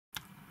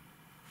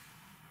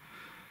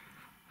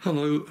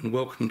Hello and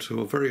welcome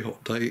to a very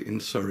hot day in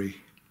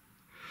Surrey.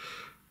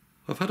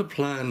 I've had a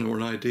plan or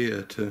an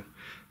idea to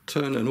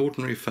turn an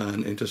ordinary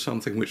fan into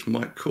something which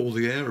might cool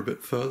the air a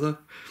bit further,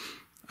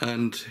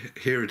 and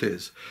here it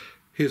is.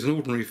 Here's an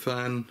ordinary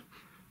fan,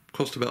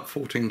 cost about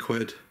 14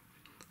 quid,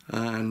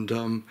 and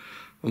I'm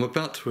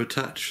about to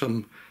attach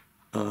some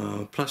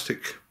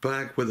plastic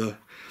bag with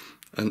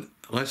an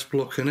ice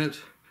block in it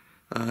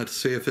to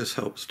see if this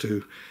helps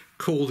to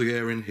cool the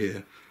air in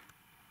here.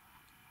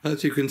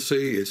 As you can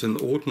see, it's an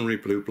ordinary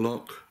blue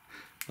block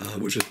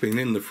which has been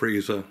in the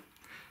freezer,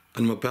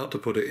 and I'm about to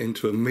put it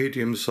into a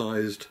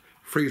medium-sized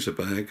freezer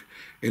bag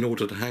in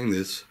order to hang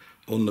this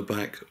on the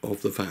back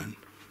of the fan.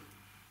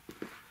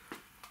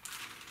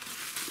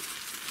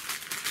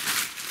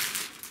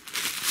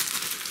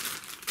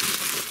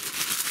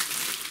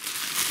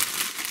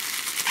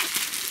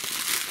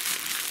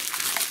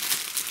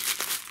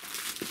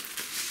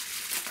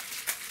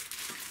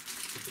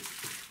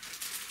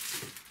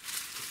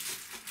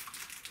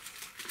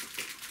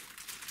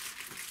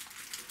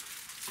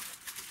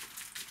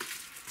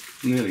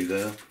 Nearly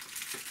there.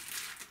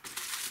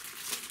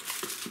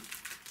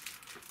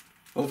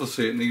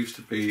 Obviously it needs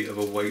to be of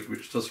a weight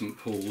which doesn't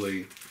pull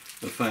the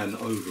fan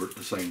over at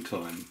the same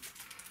time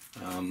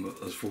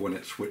as for when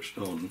it's switched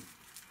on,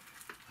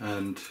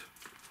 and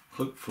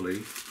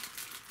hopefully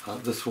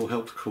this will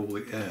help to cool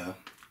the air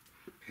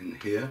in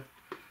here,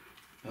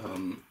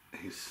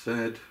 he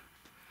said,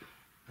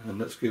 and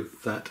let's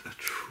give that a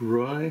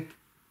try.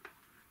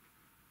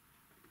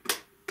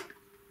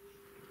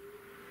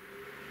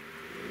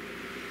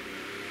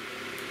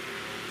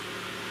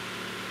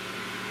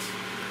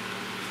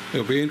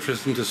 It'll be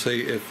interesting to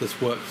see if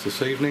this works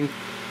this evening,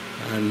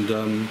 and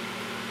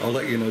I'll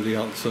let you know the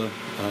answer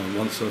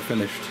once I've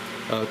finished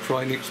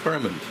trying the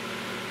experiment.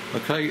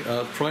 Okay,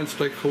 try and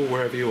stay cool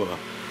wherever you are.